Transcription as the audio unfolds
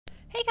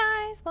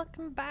guys,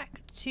 welcome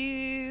back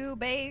to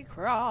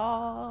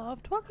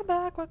Baycraft.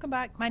 Welcome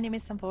back. My name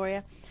is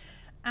Samphorea,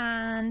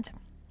 and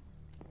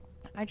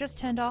I just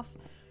turned off.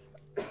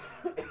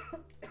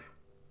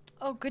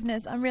 Oh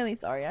goodness, I'm really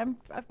sorry.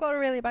 I've got a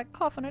really bad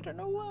cough, and I don't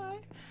know why.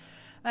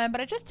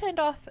 But I just turned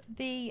off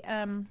the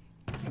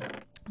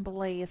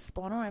blaze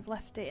spawner. I've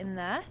left it in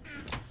there,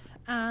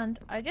 and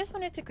I just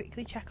wanted to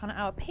quickly check on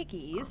our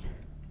piggies.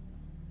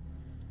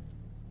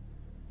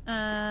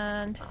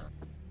 And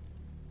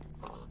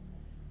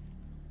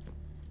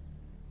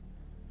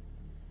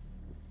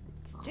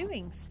it's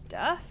doing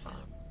stuff,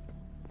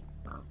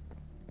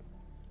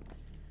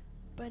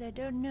 but I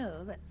don't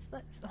know.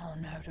 Let's. Oh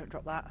no! Don't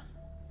drop that.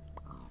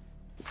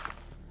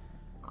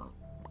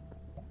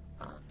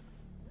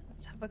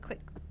 Let's have a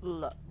quick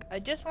look. I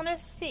just want to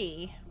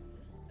see.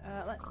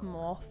 Let's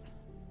morph.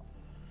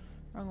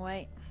 Wrong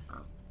way.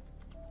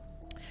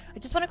 I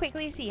just want to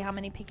quickly see how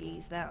many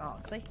piggies there are,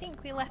 because I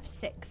think we left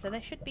 6, so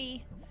there should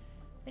be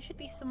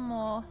some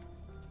more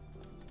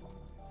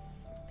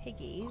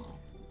piggies.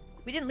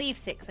 We didn't leave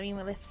 6. I mean,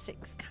 we left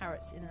 6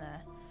 carrots in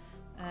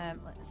there.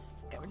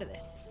 Let's get rid of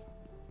this.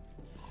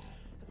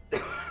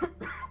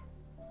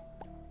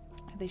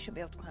 They should be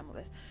able to climb all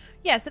this.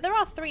 Yeah, so there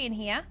are 3 in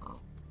here.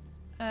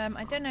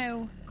 I don't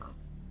know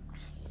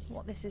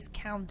what this is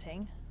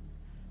counting.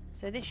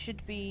 So this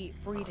should be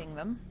breeding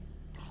them.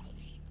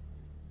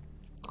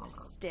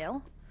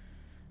 Still,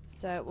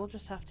 so we'll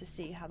just have to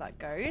see how that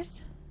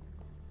goes.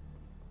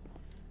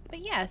 But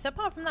yeah, so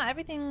apart from that,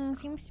 everything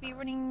seems to be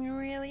running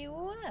really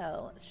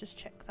well. Let's just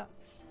check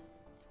that's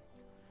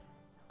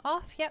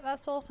off. Yep,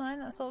 that's all fine.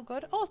 That's all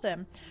good.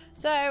 Awesome.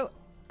 So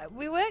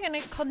we were going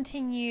to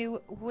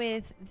continue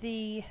with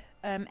the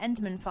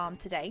Enderman farm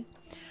today,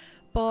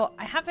 but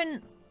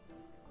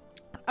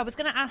I was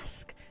going to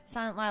ask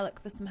Silent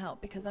Lilac for some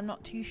help because I'm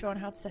not too sure on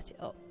how to set it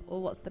up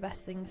or what's the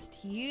best things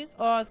to use.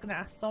 Or I was going to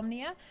ask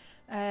Somnia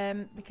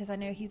because I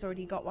know he's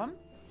already got one.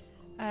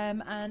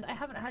 And I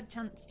haven't had a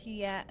chance to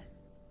yet.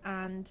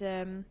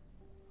 And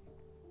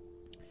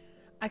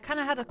I kind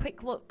of had a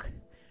quick look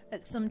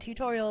at some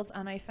tutorials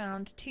and I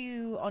found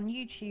 2 on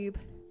YouTube.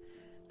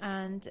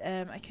 And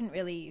I couldn't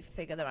really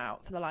figure them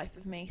out for the life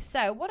of me.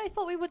 So what I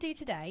thought we would do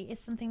today is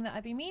something that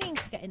I've been meaning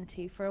to get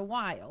into for a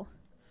while.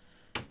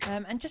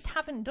 And just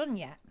haven't done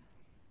yet.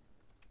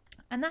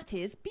 And that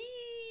is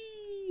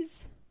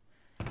bees.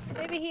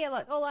 Over here,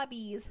 look, all our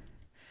bees.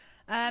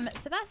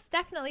 So that's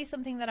definitely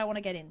something that I want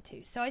to get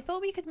into. So I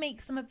thought we could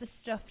make some of the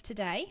stuff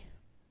today.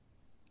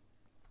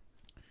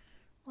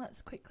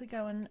 Let's quickly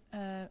go and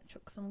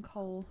chuck some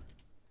coal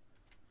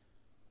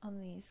on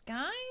these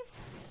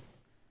guys.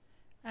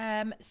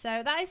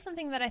 So that is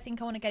something that I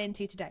think I want to get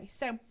into today.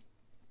 So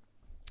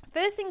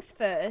first things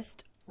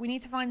first, we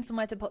need to find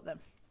somewhere to put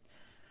them.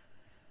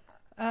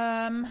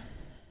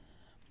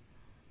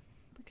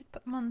 We could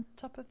put them on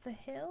top of the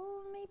hill,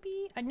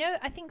 maybe?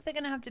 I think they're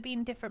going to have to be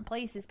in different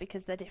places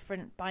because they're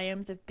different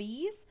biomes of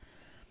bees.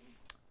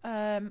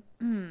 Maybe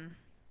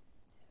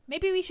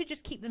we should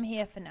just keep them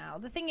here for now.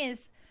 The thing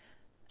is,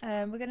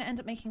 we're going to end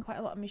up making quite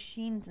a lot of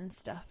machines and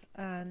stuff,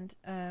 and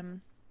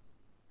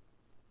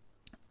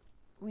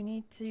we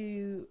need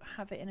to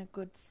have it in a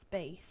good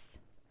space.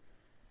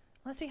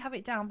 Unless we have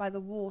it down by the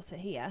water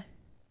here.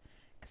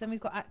 Because then we've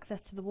got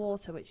access to the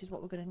water, which is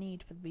what we're going to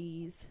need for the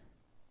bees.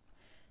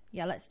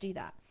 Yeah, let's do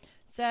that.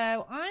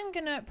 So I'm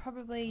going to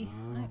probably...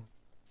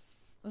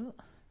 Oh,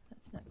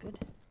 that's not good.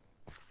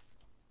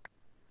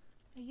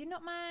 Are you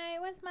not my...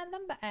 Where's my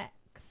lumber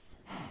axe?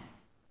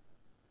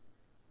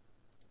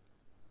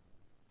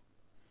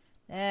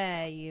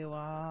 There you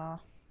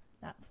are.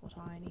 That's what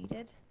I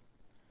needed.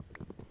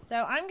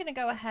 So I'm going to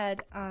go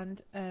ahead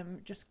and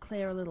just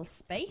clear a little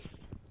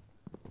space.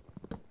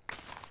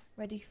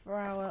 Ready for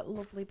our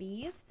lovely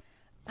bees.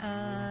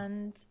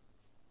 And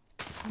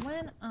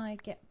when I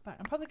get back,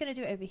 I'm probably going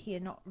to do it over here,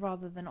 not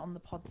rather than on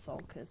the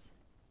podsol, because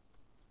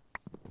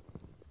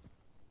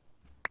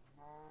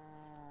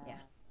yeah,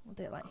 we'll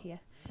do it like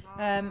here.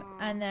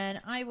 And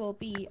then I will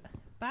be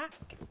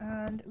back,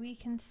 and we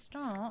can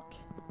start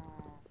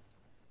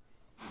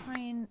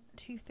trying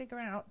to figure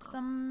out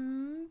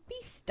some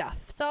bee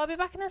stuff. So I'll be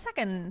back in a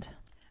second.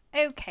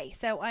 Okay,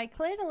 so I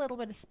cleared a little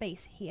bit of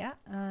space here.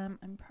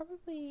 I'm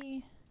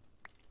probably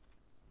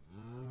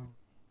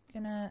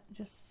gonna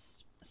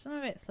just, some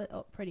of it's lit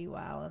up pretty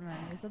well, and then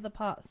there's other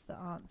parts that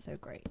aren't so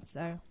great,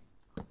 so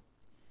I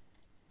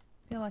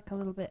feel like a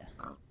little bit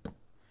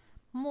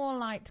more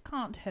light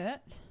can't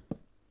hurt.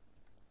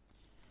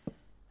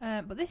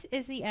 But this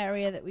is the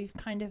area that we've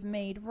kind of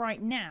made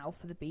right now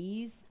for the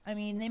bees. I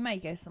mean, they may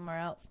go somewhere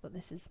else, but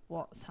this is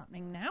what's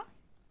happening now.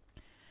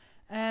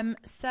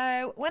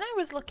 So when I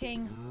was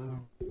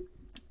looking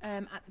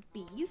at the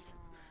bees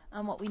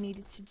and what we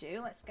needed to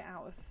do, let's get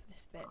out of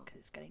this bit because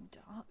it's getting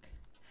dark.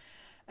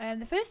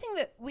 The first thing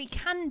that we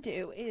can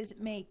do is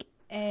make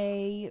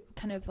a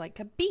kind of like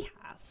a bee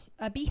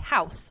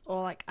house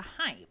or like a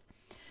hive.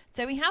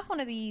 So we have one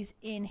of these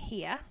in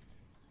here.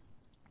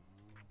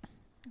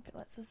 If it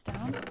lets us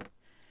down.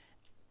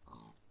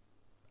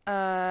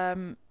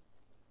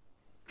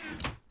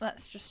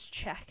 let's just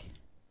check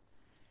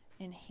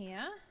in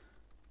here.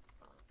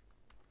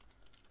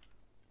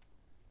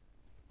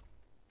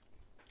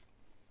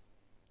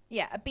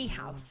 Yeah, a bee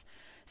house.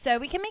 So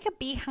we can make a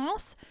bee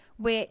house,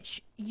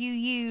 which you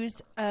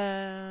use,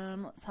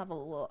 let's have a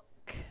look.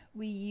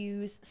 We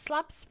use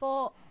slabs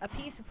for a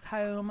piece of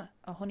comb,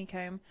 a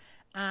honeycomb,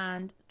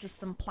 and just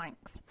some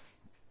planks.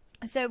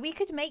 So we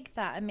could make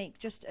that and make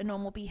just a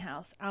normal bee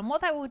house. And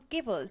what that would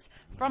give us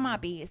from our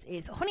bees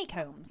is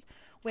honeycombs,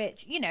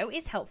 which, you know,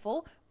 is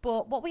helpful.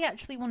 But what we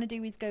actually want to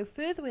do is go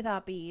further with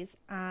our bees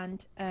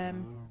and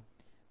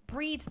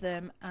breed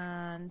them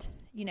and,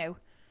 you know,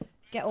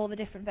 get all the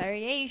different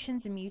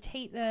variations and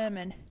mutate them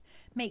and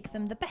make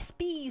them the best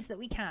bees that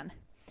we can.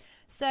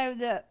 So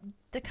the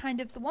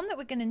one that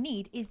we're going to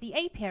need is the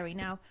apiary.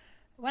 Now,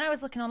 when I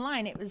was looking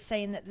online, it was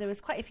saying that there was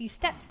quite a few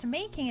steps to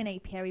making an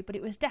apiary, but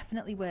it was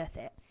definitely worth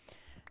it.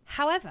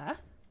 However,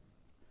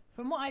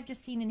 from what I've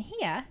just seen in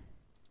here,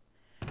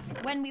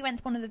 when we went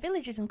to one of the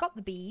villages and got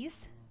the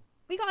bees,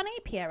 we got an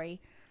apiary.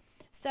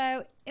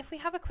 So if we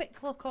have a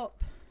quick look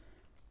up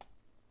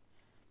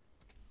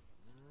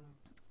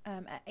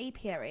at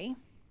apiary,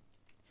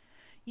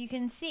 you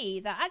can see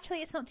that actually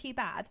it's not too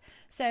bad.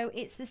 So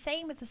it's the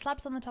same with the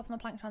slabs on the top and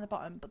the planks on the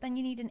bottom, but then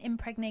you need an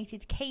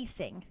impregnated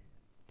casing.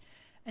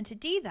 And to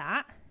do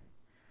that,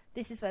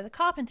 this is where the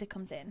carpenter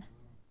comes in.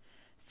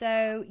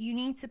 So you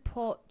need to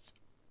put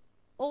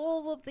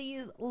all of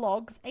these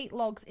logs, 8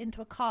 logs,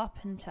 into a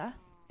carpenter,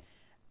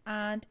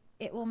 and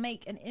it will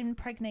make an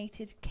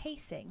impregnated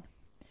casing.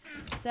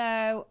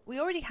 So we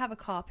already have a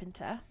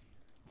carpenter,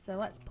 so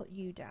let's put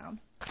you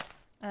down.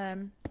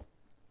 But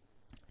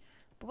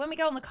when we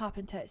go on the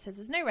carpenter, it says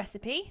there's no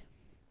recipe,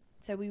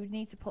 so we would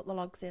need to put the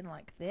logs in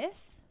like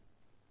this.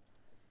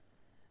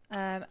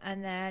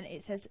 And then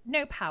it says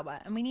no power,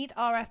 and we need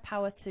RF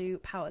power to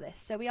power this.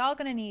 So we are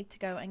going to need to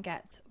go and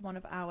get one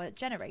of our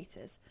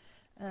generators.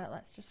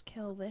 Let's just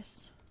kill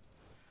this.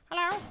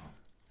 Hello.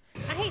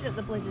 I hate that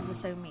the blizzards are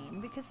so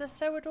mean because they're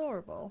so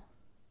adorable.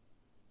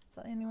 Is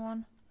that the only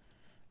one?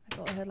 I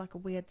thought I heard like a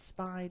weird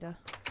spider.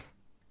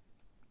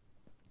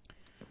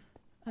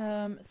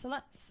 So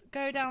let's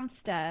go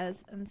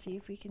downstairs and see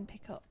if we can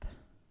pick up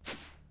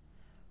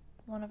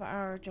one of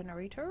our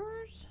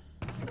generators.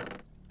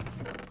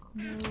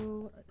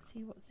 No, let's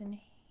see what's in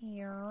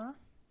here.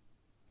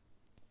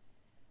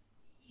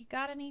 You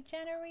got any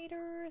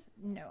generators?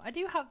 No, I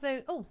do have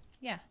those. Oh,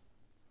 yeah.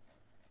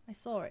 I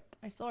saw it.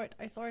 I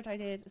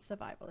did.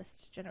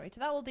 Survivalist generator.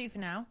 That will do for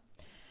now.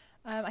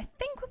 I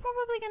think we're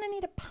probably going to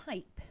need a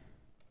pipe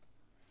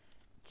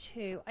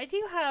too. I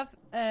do have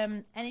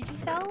energy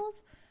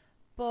cells,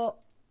 but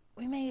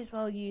we may as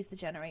well use the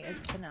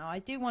generators for now. I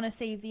do want to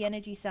save the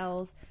energy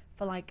cells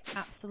for like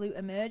absolute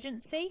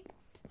emergency.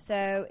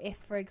 So if,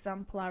 for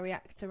example, our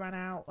reactor ran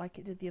out like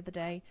it did the other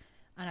day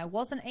and I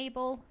wasn't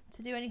able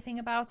to do anything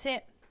about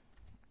it,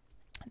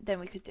 then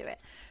we could do it.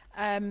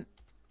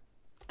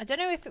 I don't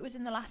know if it was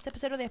in the last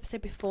episode or the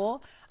episode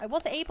before. I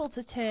was able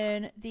to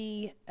turn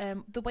the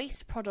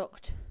waste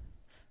product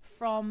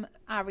from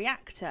our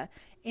reactor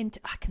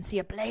into... I can see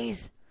a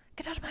blaze.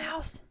 Get out of my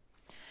house.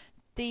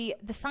 The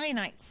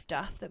cyanite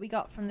stuff that we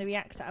got from the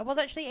reactor, I was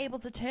actually able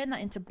to turn that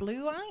into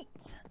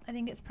blueite, I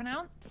think it's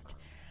pronounced.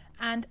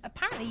 And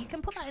apparently you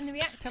can put that in the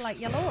reactor like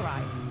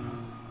yellowite.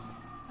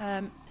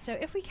 So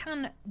if we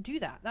can do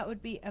that, that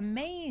would be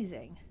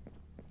amazing.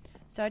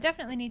 So I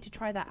definitely need to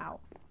try that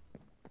out.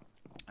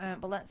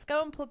 But let's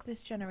go and plug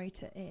this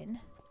generator in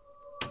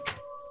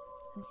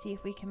and see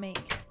if we can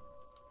make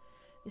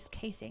this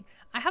casing.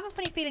 I have a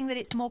funny feeling that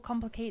it's more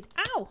complicated.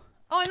 Ow!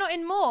 Oh, I'm not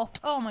in morph.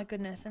 Oh my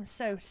goodness, I'm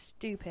so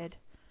stupid.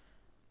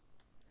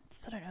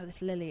 I don't know who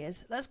this Lily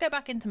is. Let's go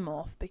back into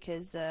morph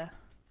because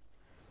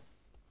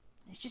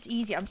it's just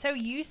easier. I'm so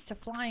used to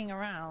flying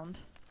around.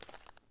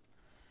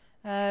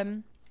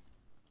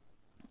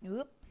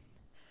 Whoop.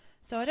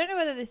 So I don't know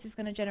whether this is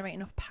going to generate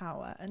enough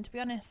power. And to be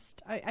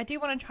honest, I do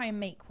want to try and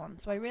make one.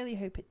 So I really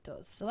hope it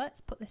does. So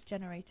let's put this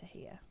generator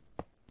here.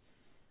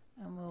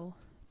 And we'll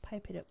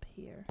pipe it up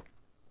here.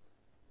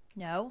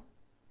 No.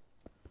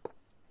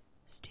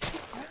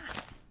 Stupid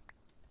grass.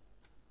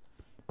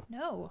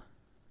 No.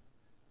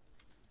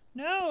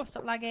 No,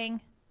 stop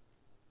lagging.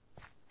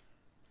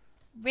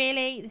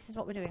 Really? This is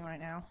what we're doing right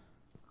now.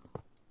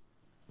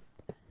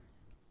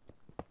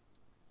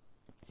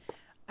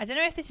 I don't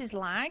know if this is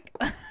lag.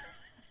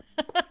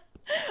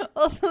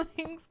 Or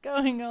something's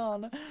going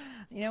on.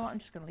 You know what? I'm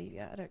just going to leave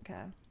you. I don't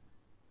care.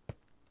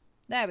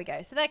 There we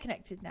go. So they're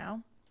connected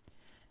now.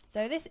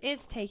 So this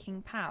is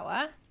taking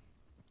power.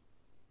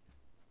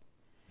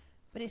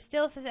 But it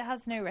still says it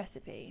has no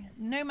recipe.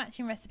 No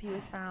matching recipe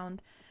was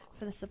found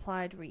for the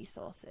supplied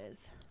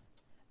resources.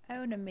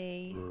 Oh, no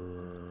me.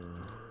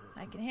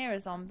 I can hear a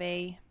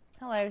zombie.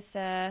 Hello,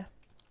 sir.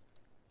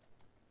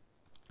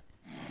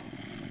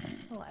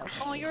 Hello.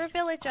 Oh, you're a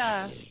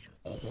villager.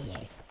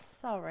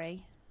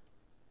 Sorry.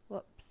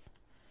 Whoops.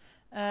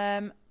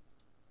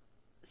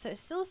 So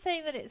it's still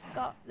saying that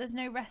there's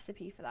no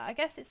recipe for that. I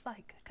guess it's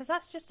like, because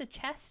that's just a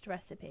chest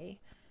recipe.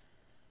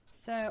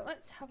 So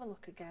let's have a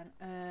look again.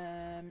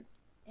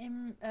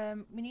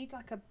 we need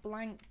like a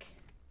blank.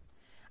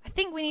 I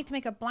think we need to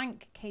make a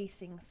blank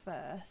casing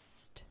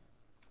first.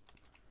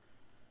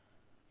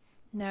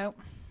 No,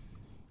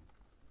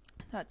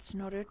 that's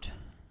not it.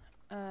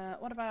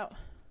 What about?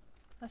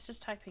 Let's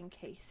just type in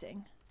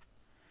casing.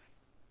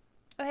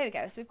 Oh, here we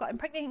go. So we've got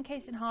impregnating,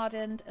 casing,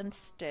 hardened, and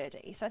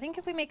sturdy. So I think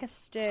if we make a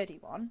sturdy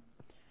one,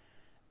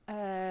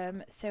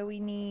 so we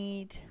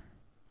need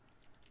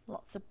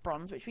lots of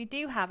bronze, which we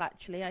do have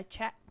actually. I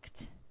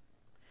checked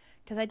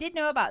because I did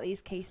know about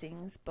these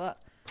casings,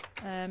 but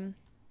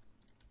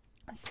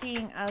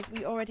seeing as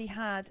we already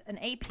had an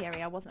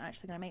apiary, I wasn't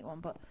actually going to make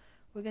one, but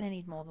we're going to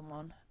need more than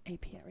one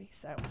apiary.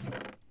 So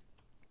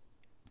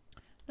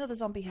another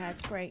zombie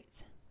head,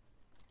 great.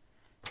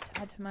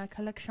 To add to my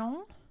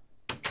collection.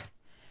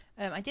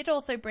 I did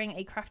also bring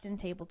a crafting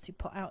table to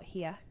put out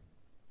here,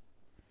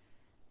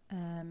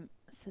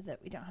 so that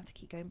we don't have to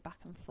keep going back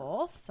and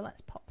forth. So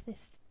let's pop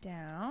this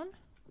down.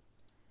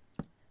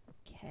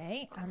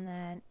 Okay, and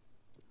then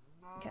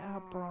get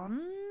our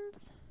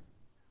bronze,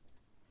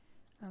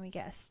 and we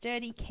get a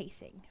sturdy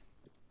casing.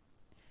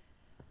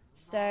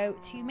 So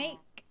to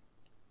make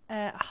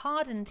a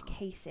hardened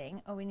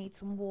casing, oh, we need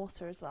some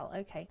water as well.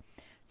 Okay,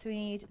 so we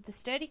need the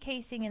sturdy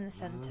casing in the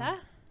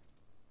center.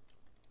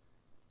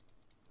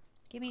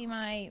 Give me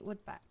my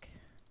wood back.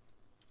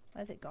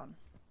 Where's it gone?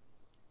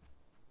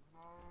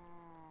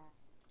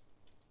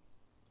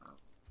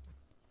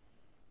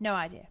 No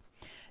idea.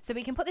 So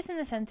we can put this in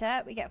the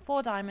center. We get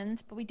 4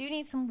 diamonds, but we do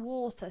need some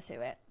water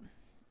to it.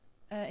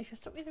 If you're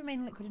stuck with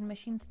remaining liquid in the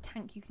machine's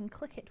tank, you can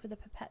click it with a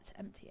pipette to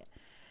empty it.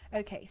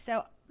 Okay,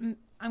 so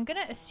I'm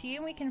going to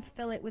assume we can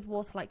fill it with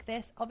water like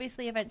this.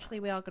 Obviously, eventually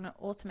we are going to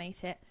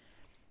automate it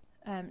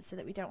so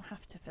that we don't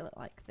have to fill it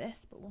like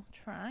this, but we'll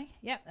try.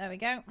 Yep, there we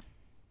go.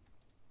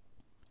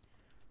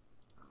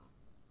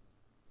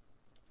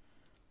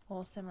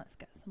 Awesome, let's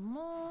get some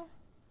more.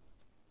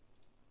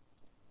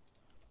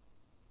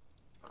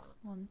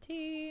 1,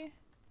 2.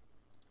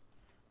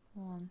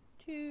 1,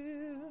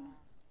 2.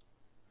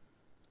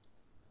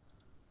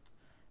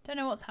 Don't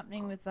know what's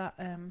happening with that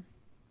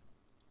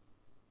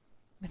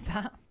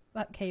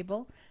that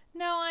cable.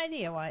 No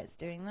idea why it's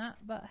doing that,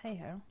 but hey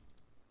ho.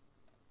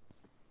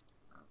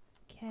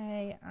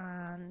 Okay,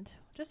 and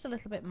just a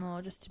little bit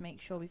more just to make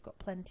sure we've got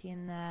plenty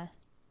in there.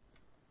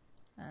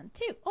 And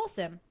 2,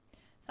 awesome.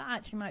 That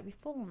actually might be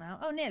full now.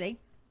 Oh, nearly.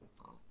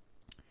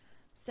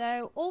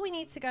 So all we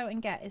need to go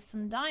and get is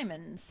some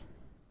diamonds.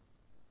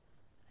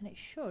 And it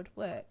should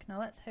work. Now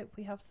let's hope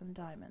we have some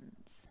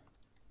diamonds.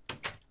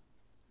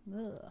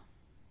 Ugh.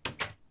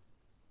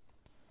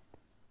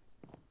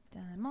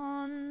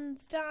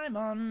 Diamonds,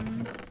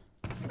 diamonds.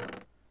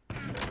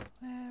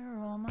 Where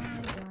are all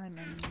my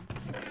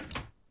diamonds?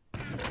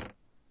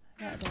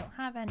 I don't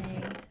have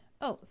any.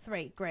 Oh,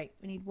 3. Great.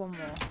 We need 1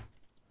 more.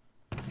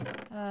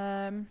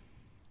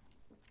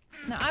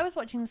 Now, I was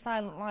watching the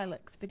Silent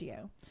Lilacs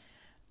video,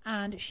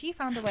 and she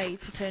found a way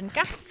to turn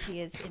gas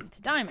tears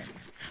into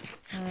diamonds.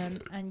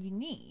 And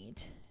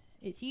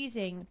it's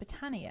using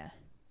Botania.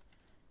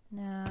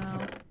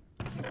 Now,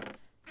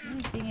 the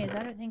only thing is,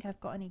 I don't think I've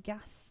got any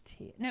gas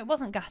tears. No, it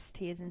wasn't gas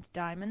tears into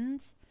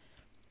diamonds.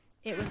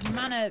 It was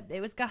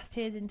gas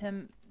tears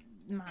into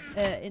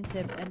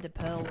ender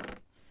pearls.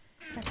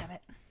 God damn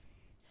it.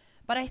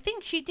 But I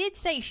think she did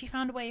say she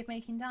found a way of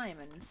making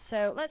diamonds.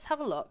 So let's have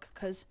a look,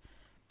 because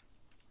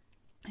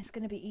it's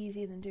going to be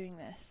easier than doing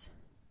this.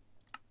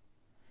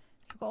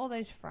 We've got all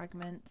those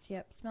fragments.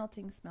 Yep,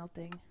 smelting.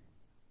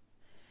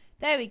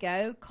 There we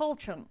go. Coal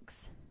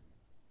chunks.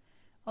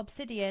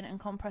 Obsidian and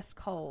compressed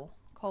coal.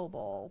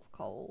 Coal,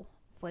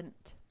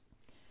 flint.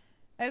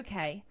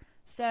 Okay,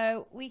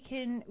 so we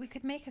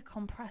could make a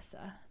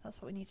compressor.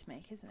 That's what we need to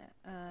make, isn't it?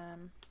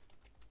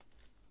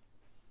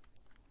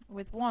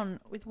 With one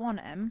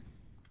M.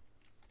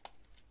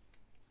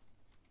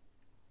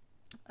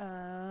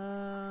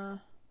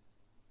 Air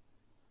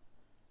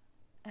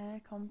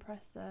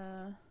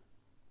compressor.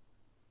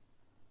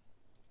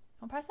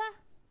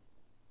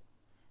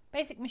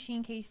 Basic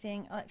machine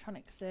casing,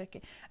 electronic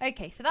circuit.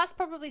 Okay, so that's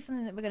probably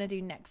something that we're going to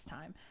do next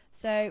time.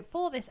 So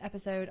for this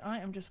episode, I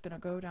am just going to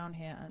go down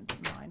here and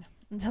mine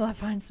until I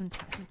find some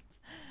diamonds.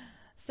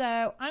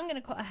 So I'm going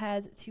to cut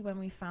ahead to when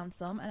we found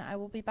some, and I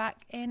will be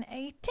back in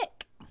a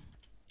tick.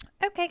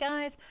 Okay,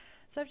 guys.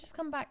 So I've just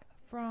come back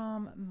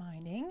from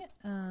mining,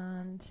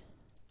 and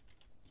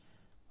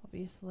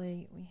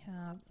obviously we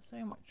have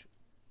so much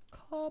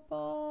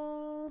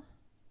cobble.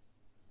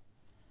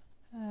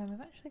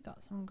 We've actually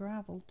got some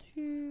gravel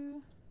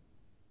too.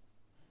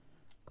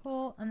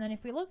 Cool. And then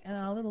if we look at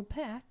our little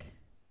pack,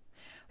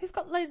 we've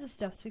got loads of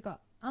stuff. So we've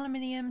got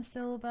aluminium,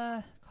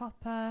 silver,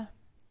 copper,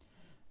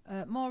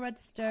 more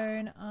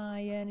redstone,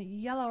 iron,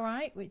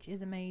 yellowite, which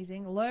is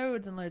amazing.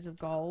 Loads and loads of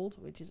gold,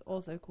 which is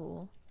also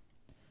cool.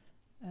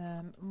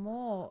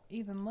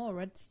 Even more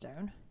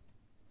redstone.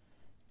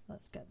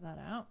 Let's get that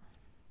out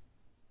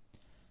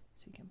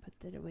so we can put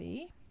that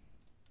away.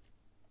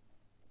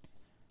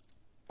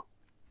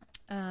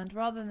 And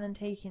rather than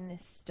taking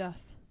this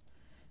stuff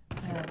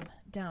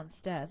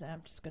downstairs,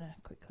 I'm just going to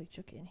quickly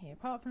chuck it in here.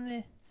 Apart from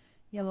the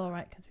Yellow,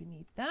 right, because we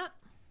need that.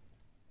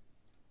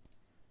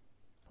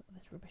 Put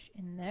this rubbish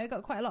in there. We've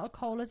got quite a lot of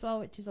coal as well,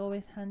 which is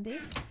always handy.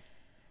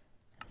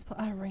 Let's put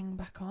our ring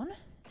back on.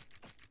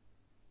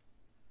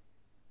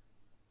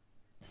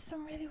 There's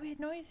some really weird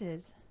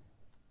noises.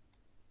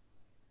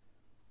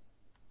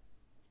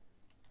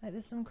 Like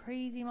there's some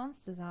crazy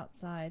monsters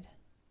outside.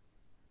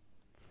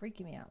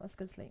 Freaking me out. Let's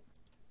go to sleep.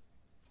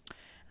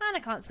 And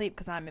I can't sleep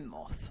because I'm in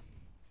morph.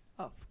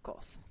 Of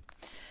course.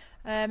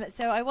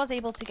 So I was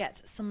able to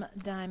get some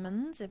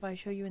diamonds. If I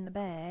show you in the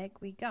bag,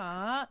 we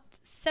got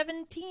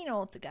 17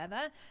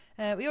 altogether.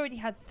 We already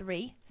had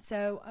 3,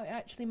 so I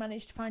actually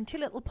managed to find 2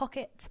 little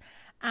pockets,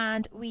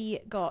 and we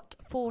got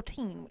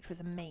 14, which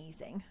was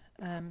amazing.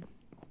 So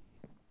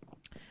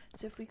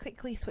if we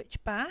quickly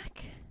switch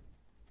back,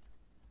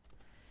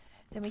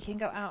 then we can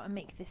go out and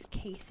make this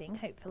casing,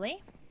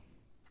 hopefully.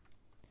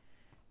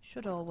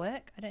 Should all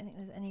work. I don't think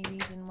there's any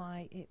reason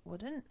why it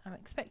wouldn't. I'm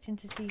expecting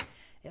to see...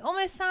 It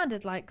almost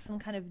sounded like some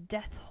kind of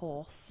death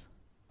horse.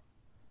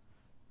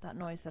 That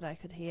noise that I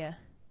could hear.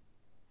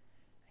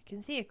 I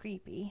can see a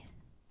creepy.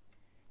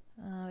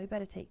 We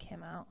better take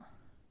him out.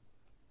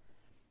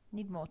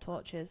 Need more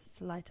torches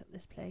to light up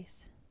this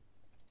place.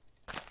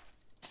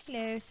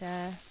 Hello,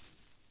 sir.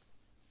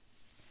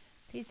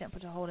 Please don't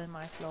put a hole in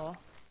my floor.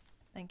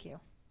 Thank you.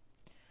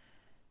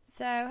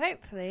 So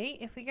hopefully,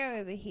 if we go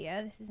over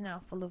here, this is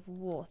now full of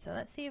water.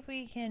 Let's see if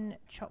we can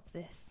chop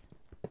this.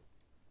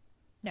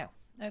 No.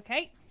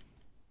 Okay.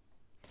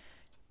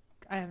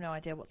 I have no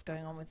idea what's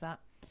going on with that.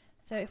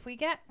 So if we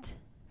get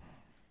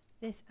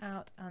this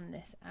out and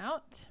this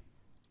out,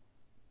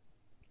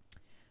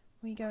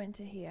 we go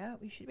into here.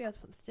 We should be able to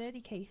put the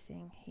sturdy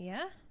casing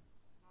here.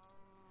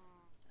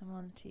 And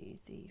 1, 2,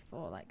 3,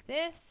 4 like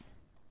this.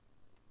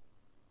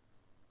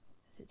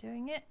 Is it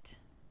doing it?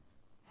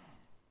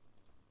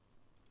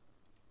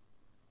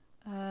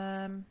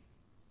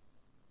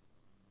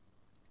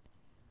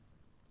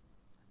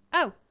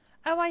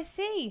 Oh, I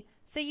see.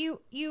 So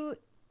you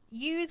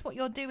use what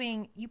you're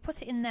doing, you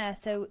put it in there,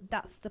 so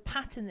that's the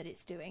pattern that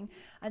it's doing,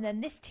 and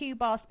then this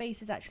 2-bar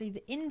space is actually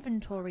the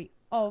inventory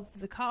of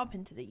the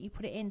carpenter that you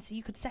put it in, so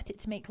you could set it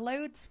to make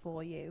loads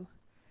for you.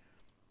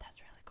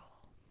 That's really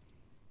cool.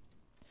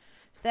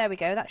 So there we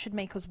go, that should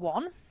make us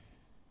 1.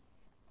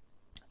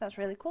 That's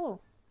really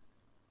cool.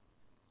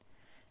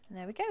 And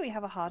there we go, we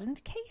have a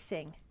hardened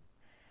casing.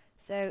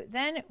 So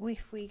then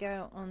if we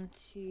go on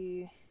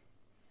to,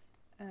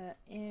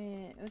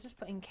 we'll just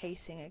put in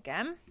casing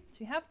again. So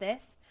we have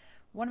this,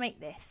 we want to make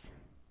this.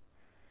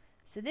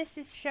 So this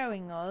is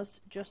showing us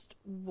just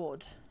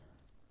wood.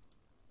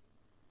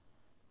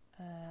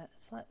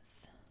 So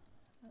let's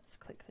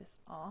click this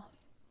off.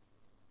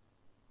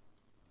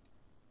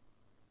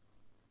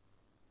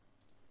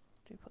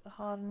 Do we put the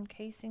hardened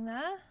casing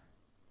there?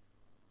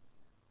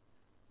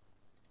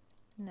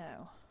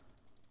 No.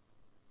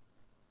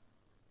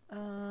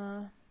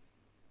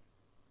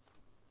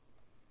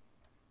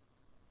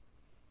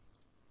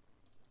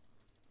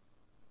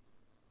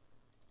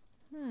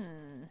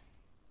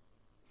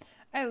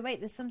 Oh wait,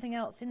 there's something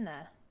else in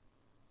there.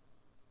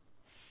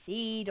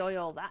 Seed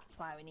oil, that's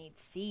why we need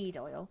seed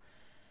oil.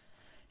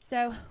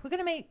 So we're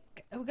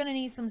gonna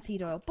need some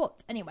seed oil,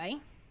 but anyway,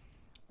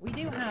 we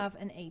do have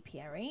an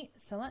apiary,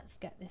 so let's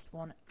get this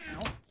one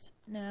out.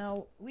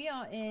 Now we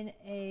are in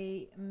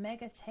a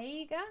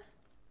megataiga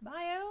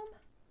biome.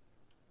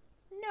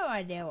 No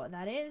idea what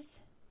that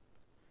is,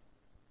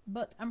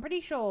 but I'm pretty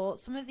sure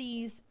some of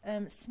these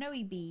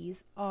snowy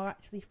bees are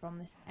actually from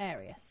this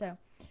area. So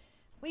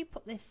if we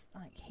put this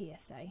like here,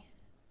 say,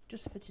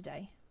 just for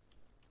today,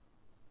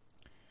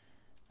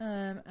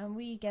 and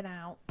we get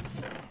out,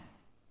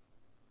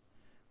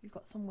 we've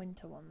got some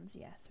winter ones,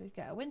 yes. We've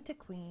got a winter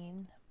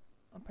queen,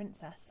 a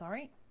princess,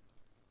 sorry,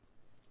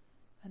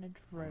 and a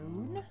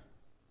drone.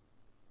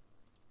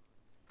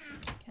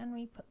 Can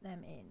we put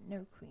them in?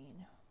 No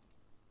queen.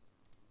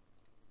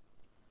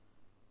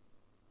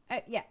 Oh,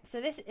 yeah,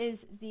 so this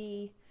is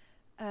the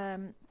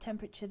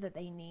temperature that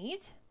they need.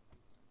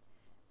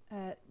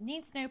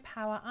 Needs no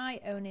power,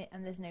 I own it,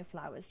 and there's no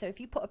flowers. So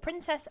if you put a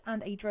princess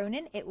and a drone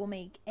in, it will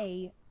make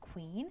a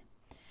queen.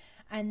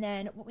 And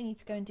then what we need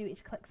to go and do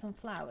is collect some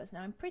flowers.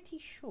 Now I'm pretty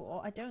sure,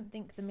 I don't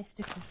think the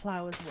mystical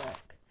flowers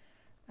work.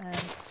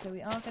 So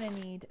we are going to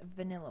need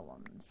vanilla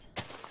ones.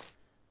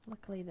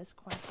 Luckily there's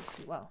quite a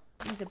few. Well,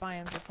 these are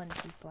biomes with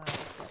plenty of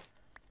flowers, but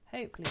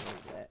hopefully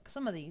they'll work.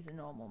 Some of these are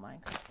normal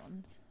Minecraft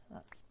ones.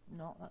 That's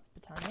not, that's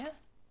Botania.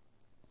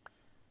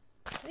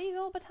 Are these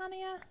all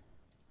Botania?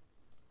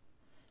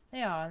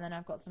 They are, and then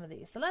I've got some of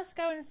these. So let's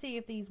go and see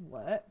if these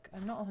work.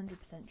 I'm not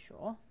 100%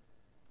 sure.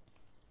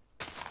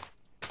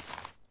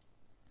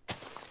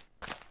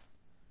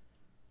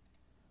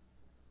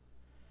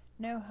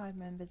 No hive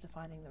members are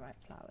finding the right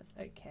flowers.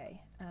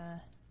 Okay.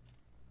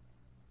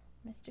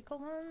 Mystical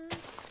ones.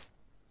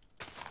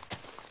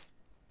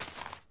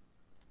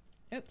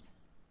 Oops.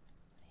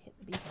 I hit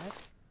the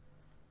beehive.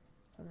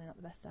 Probably not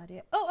the best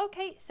idea. Oh,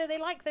 okay. So they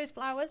like those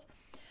flowers.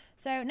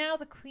 So now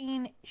the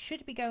queen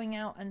should be going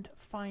out and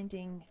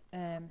finding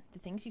the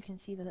things. You can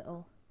see the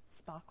little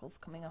sparkles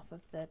coming off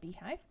of the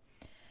beehive.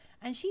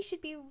 and she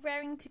should be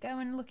raring to go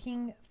and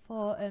looking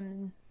for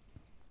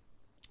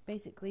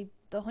basically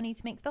the honey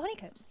to make the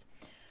honeycombs.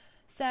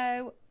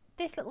 So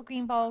this little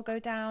green ball will go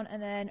down,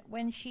 and then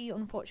when she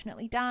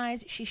unfortunately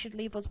dies, she should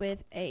leave us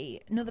with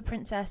another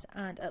princess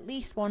and at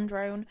least one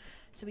drone,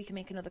 so we can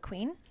make another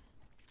queen.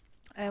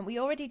 We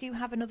already do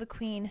have another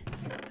queen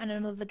and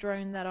another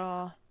drone that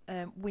are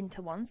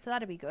winter ones, so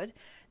that'll be good.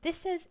 This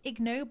says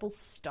ignoble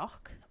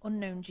stock,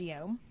 unknown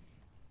geome,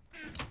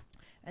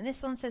 and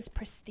this one says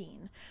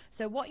pristine.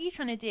 So what you're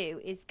trying to do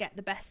is get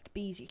the best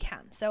bees you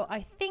can. So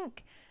I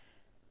think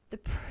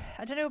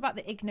I don't know about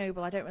the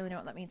ignoble, I don't really know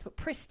what that means, but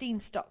pristine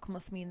stock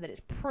must mean that it's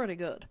pretty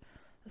good.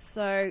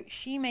 So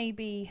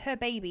her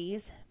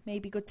babies may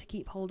be good to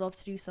keep hold of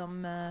to do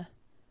some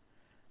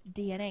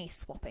DNA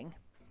swapping.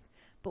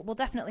 But we'll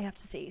definitely have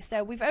to see.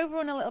 So we've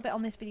overrun a little bit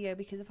on this video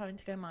because of having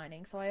to go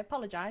mining, so I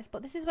apologise,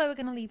 but this is where we're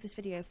going to leave this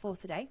video for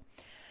today.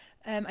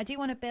 I do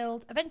want to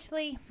build,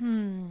 eventually,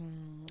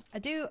 I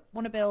do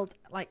want to build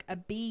like a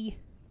bee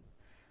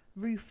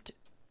roofed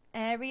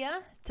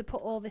area to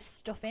put all this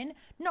stuff in.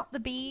 Not the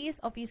bees,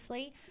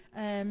 obviously,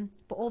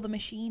 but all the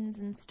machines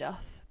and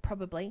stuff,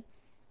 probably.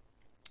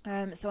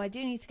 So I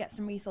do need to get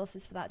some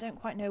resources for that. I don't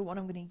quite know what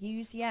I'm going to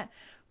use yet.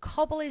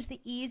 Cobble is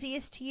the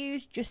easiest to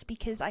use just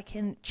because I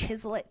can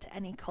chisel it to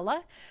any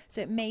colour.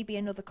 So it may be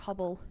another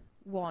cobble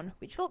one,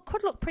 which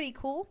could look pretty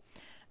cool.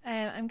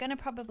 I'm going to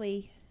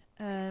probably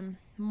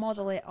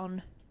model it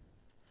on...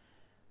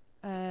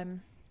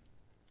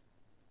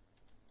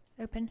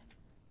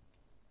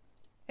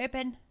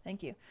 Open,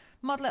 thank you.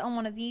 Model it on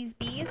one of these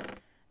bees.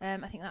 I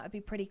think that would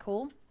be pretty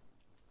cool.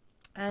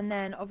 And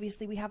then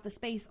obviously we have the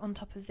space on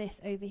top of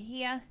this over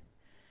here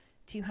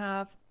to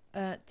have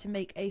to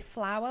make a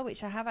flower,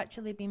 which I have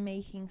actually been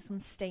making some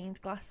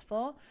stained glass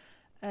for,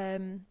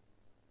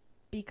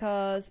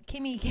 because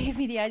Kimmy gave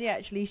me the idea.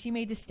 Actually, she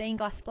made a stained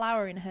glass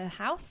flower in her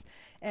house.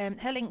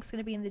 Her link's going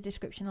to be in the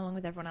description along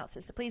with everyone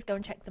else's, so please go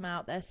and check them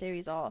out. Their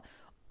series are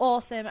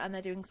awesome and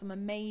they're doing some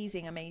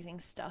amazing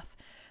stuff.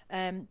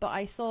 But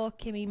I saw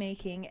Kimmy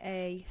making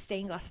a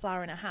stained glass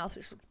flower in her house,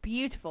 which looked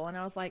beautiful, and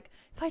I was like,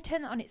 if I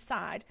turn it on its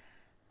side,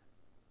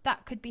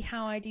 that could be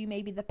how I do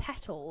maybe the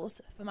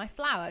petals for my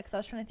flower, because I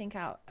was trying to think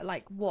out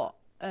like what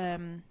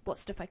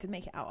stuff I could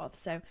make it out of.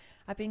 So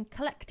I've been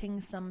collecting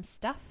some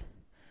stuff,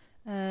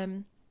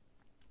 so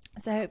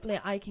hopefully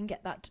I can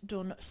get that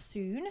done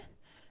soon.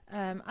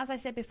 As I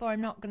said before,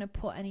 I'm not going to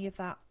put any of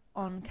that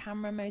on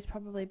camera, most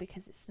probably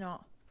because it's a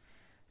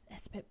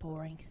bit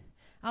boring.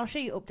 I'll show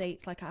you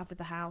updates like I have with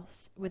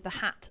the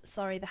hat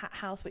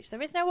house, which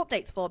there is no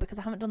updates for because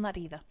I haven't done that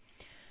either.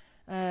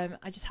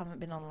 I just haven't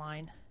been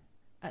online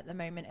at the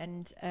moment,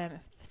 and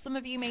some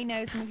of you may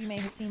know, some of you may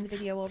have seen the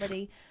video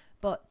already,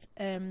 but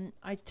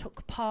I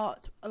took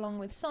part along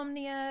with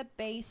Somnia,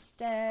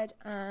 Baystaird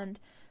and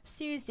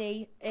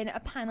Susie in a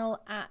panel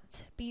at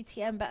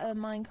BTM Better Than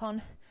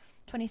Minecon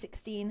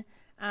 2016,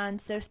 and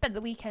so spent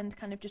the weekend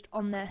kind of just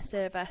on their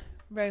server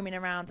roaming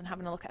around and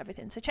having a look at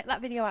everything. So check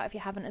that video out if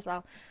you haven't as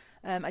well.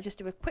 I just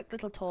do a quick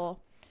little tour,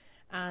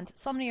 and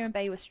Somnia and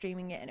Bay were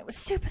streaming it, and it was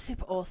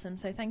super awesome,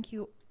 so thank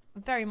you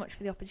very much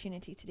for the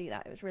opportunity to do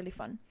that. It was really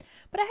fun.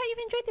 But I hope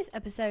you've enjoyed this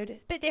episode.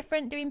 It's a bit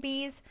different doing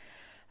bees.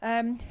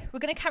 We're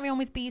going to carry on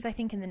with bees, I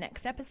think, in the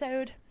next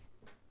episode,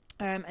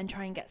 and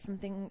try and get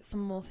some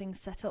more things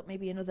set up,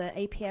 maybe another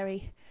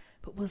apiary,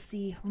 but we'll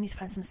see. We need to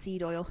find some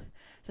seed oil,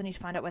 so I need to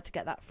find out where to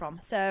get that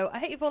from. So I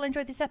hope you've all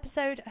enjoyed this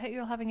episode. I hope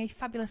you're all having a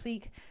fabulous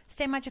week.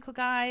 Stay magical,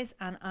 guys,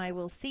 and I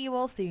will see you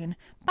all soon.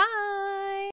 Bye!